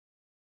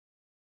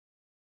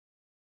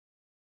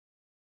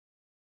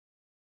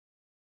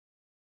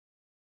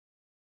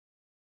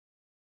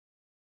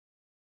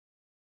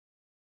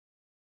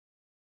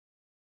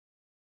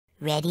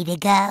Ready to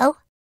go?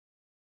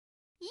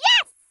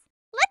 Yes!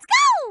 Let's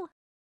go!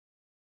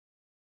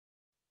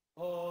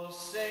 Oh,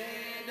 say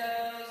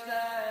does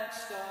that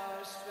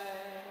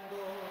star-spangled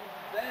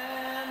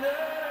banner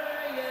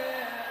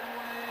yet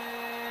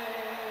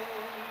wave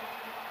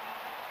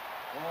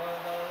o'er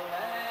the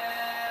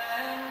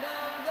land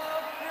of the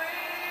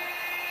free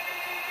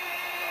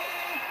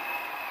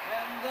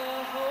and the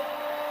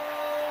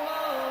home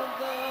of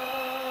the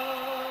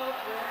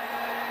brave?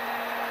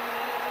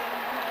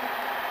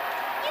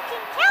 You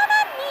can count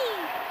on me!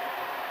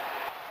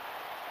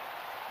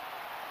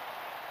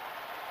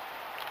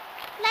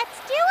 Let's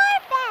do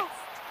our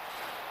best!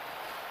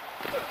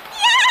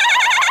 Yeah!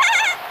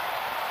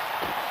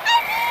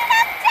 I'm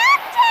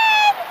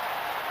tempted!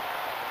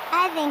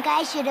 I think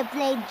I should have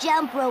played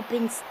jump rope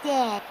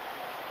instead.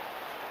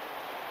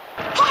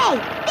 Hey!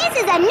 This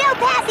is a no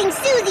passing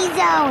Susie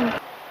zone!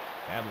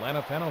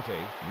 Atlanta penalty,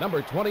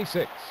 number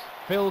 26,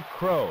 Phil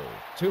Crow.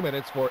 2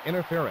 minutes for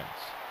interference.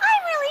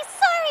 I'm really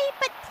sorry,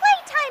 but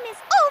playtime is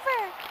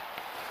over!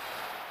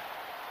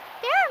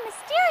 There are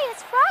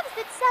mysterious frogs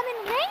that summon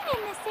rain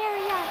in this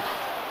area.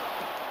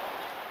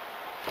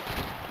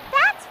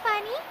 That's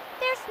funny.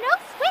 There's no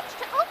switch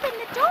to open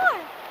the door.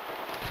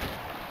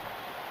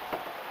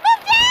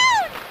 Move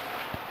down!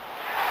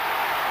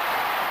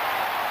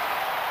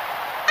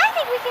 I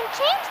think we can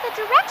change the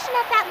direction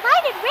of that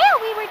lighted rail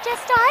we were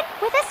just on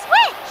with a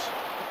switch.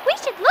 We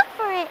should look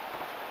for it.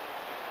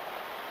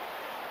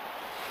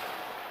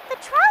 The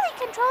trolley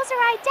controls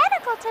are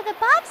identical to the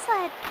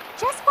bobsled.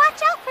 Just watch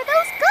out for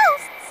those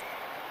ghosts.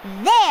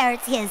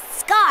 There's his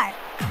scarf.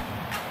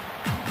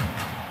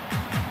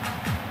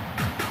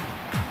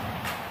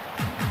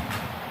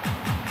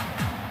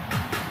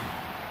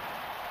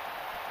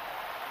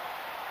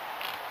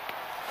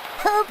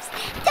 Oops,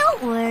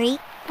 don't worry.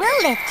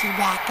 We'll lift you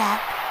back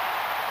up.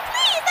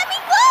 Please let me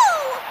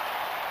go!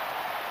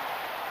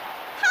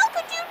 How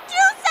could you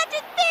do such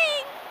a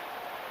thing?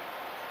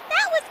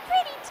 That was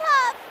pretty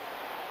tough.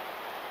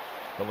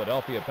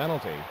 Philadelphia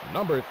penalty,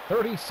 number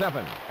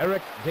 37,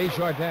 Eric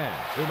Desjardins.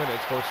 2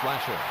 minutes for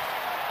slashing.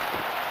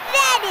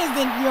 That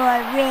isn't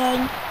your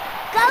ring.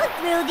 Go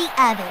through the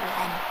other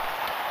one.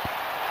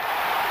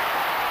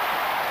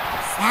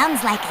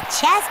 Sounds like a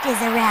chest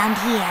is around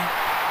here.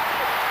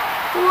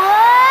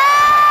 Whoa!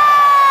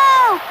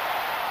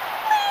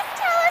 Please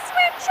tell us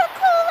where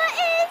Chocola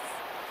is.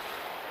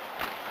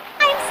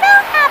 I'm so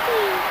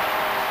happy.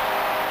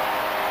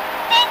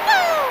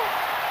 Bingo!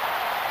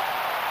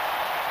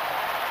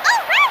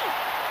 All right!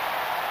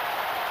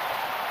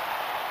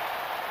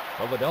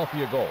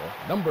 Philadelphia goal,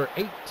 number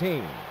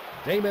 18,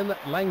 Damon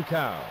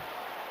Lankow.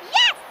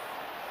 Yes!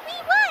 We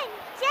won,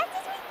 just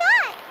as we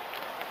thought.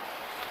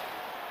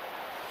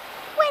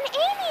 When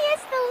Amy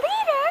is the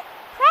leader,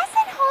 press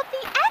and hold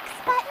the X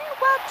button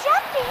while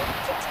jumping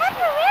to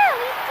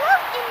temporarily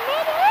float in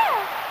midair.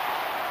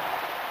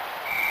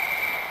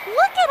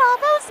 Look at all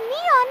those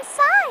neon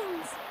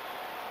signs.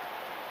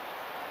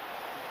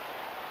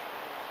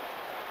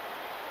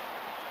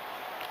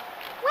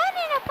 When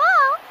in a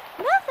ball,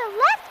 move the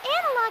left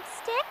analog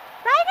stick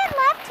right and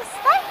left to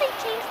slightly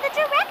change the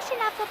direction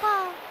of the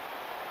ball.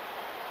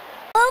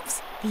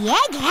 Oops, the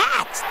egg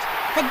hatched.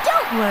 But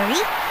don't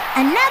worry,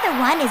 another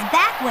one is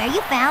back where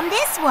you found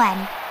this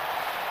one.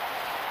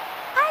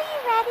 Are you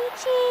ready,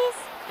 Cheese?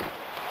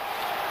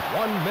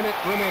 1 minute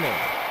remaining.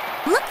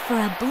 Look for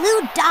a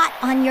blue dot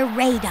on your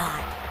radar.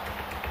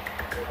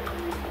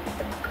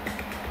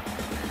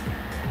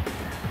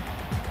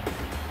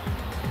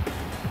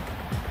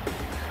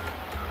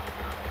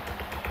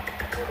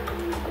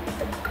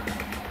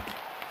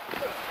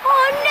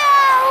 Oh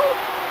no!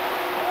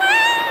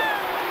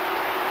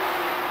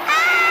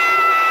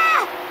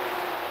 Ah!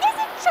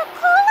 Isn't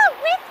Chocola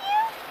with you?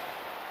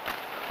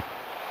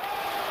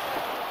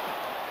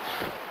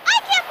 I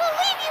can't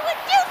believe you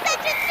would do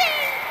such a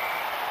thing!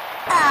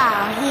 Oh,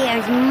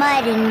 here's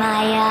mud in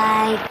my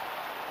eye.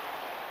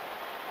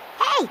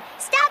 Hey,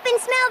 stop and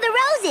smell the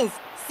roses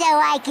so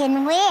I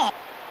can win.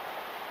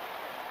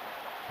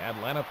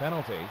 Atlanta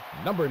penalty,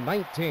 number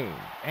 19,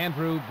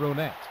 Andrew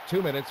Brunette.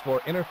 2 minutes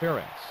for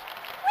interference.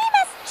 We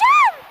must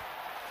jump!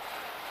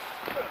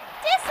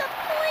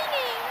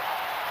 Disappointing.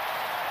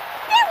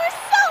 There were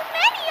so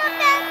many of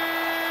them.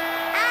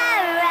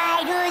 All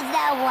right, who's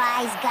the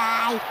wise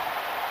guy?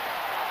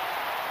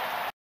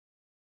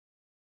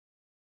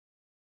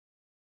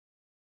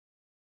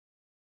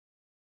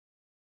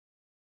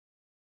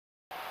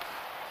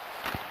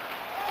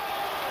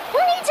 Who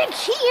needs a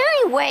key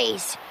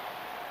anyways?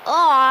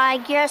 Oh, I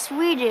guess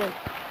we do.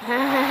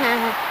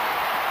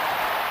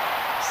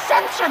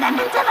 Censor them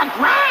into the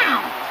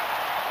ground!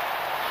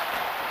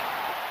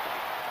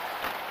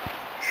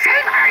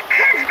 Save our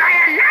kids by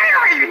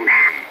annihilating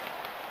them!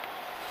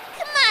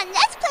 Come on,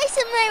 let's play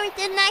somewhere with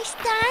a nice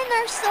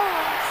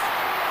dinosaurs.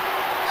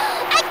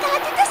 I got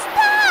to the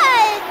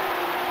spot!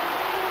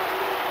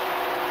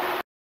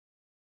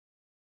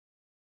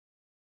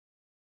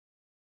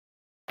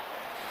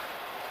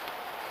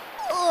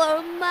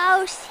 Poor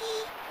Mousy.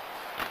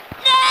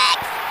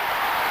 Next!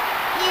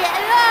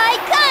 Here I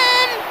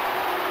come!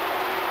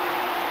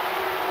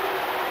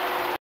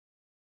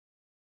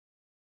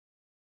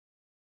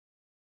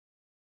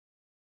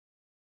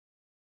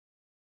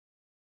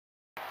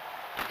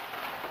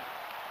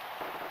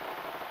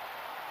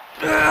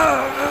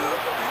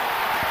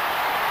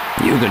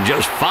 You can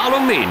just follow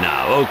me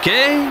now,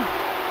 okay?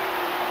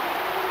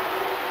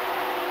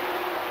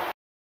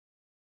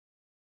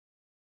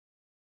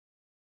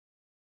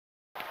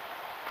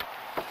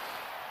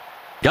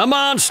 Come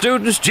on,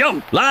 students,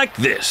 jump like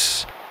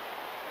this.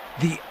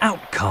 The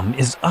outcome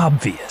is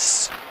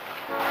obvious.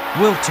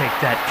 We'll take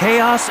that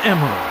Chaos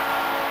Emerald.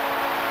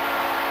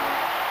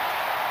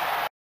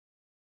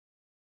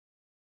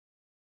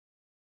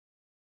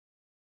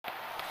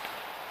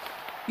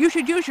 You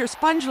should use your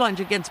sponge lunge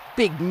against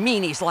big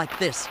meanies like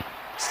this.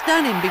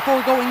 Stun him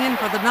before going in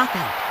for the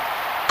knockout.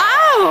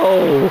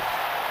 Ow!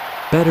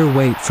 Better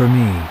wait for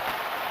me.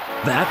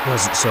 That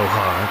wasn't so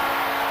hard.